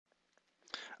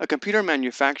A computer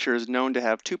manufacturer is known to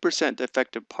have 2%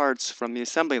 defective parts from the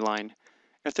assembly line.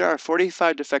 If there are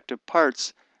 45 defective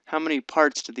parts, how many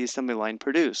parts did the assembly line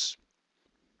produce?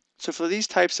 So for these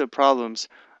types of problems,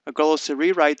 a goal is to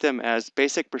rewrite them as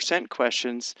basic percent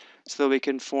questions so that we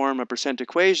can form a percent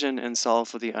equation and solve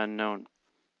for the unknown.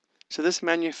 So this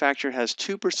manufacturer has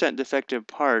 2% defective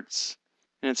parts,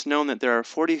 and it's known that there are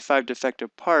 45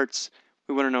 defective parts.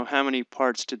 We want to know how many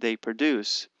parts did they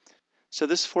produce. So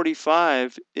this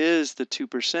 45 is the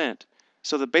 2%.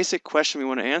 So the basic question we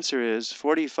want to answer is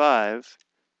 45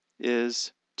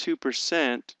 is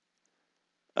 2%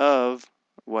 of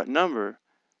what number?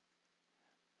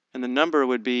 And the number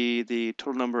would be the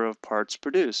total number of parts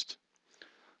produced.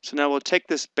 So now we'll take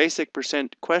this basic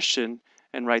percent question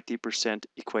and write the percent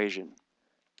equation.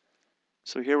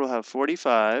 So here we'll have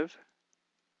 45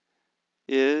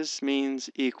 means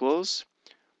equals.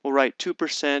 We'll write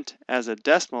 2% as a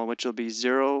decimal, which will be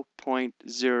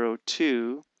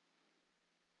 0.02.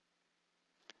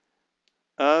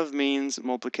 Of means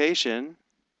multiplication.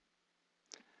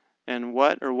 And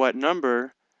what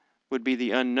number would be the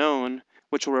unknown,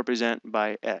 which we'll represent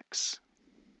by x.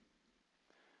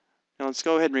 Now let's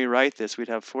go ahead and rewrite this. We'd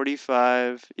have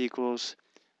 45 equals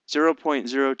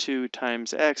 0.02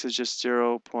 times x is just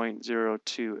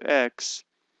 0.02x.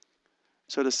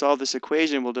 So to solve this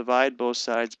equation, we'll divide both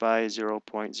sides by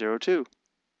 0.02.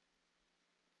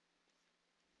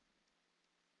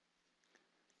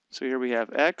 So here we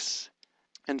have x,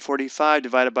 and 45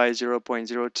 divided by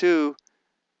 0.02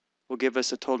 will give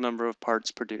us a total number of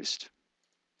parts produced.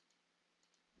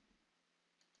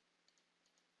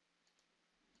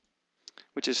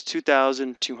 Which is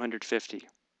 2,250.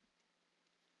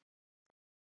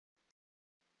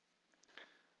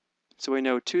 So we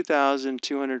know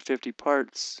 2,250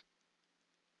 parts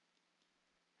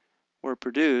were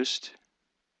produced,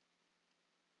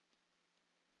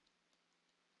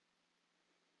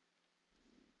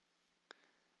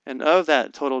 and of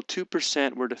that total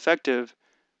 2% were defective,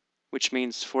 which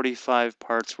means 45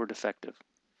 parts were defective.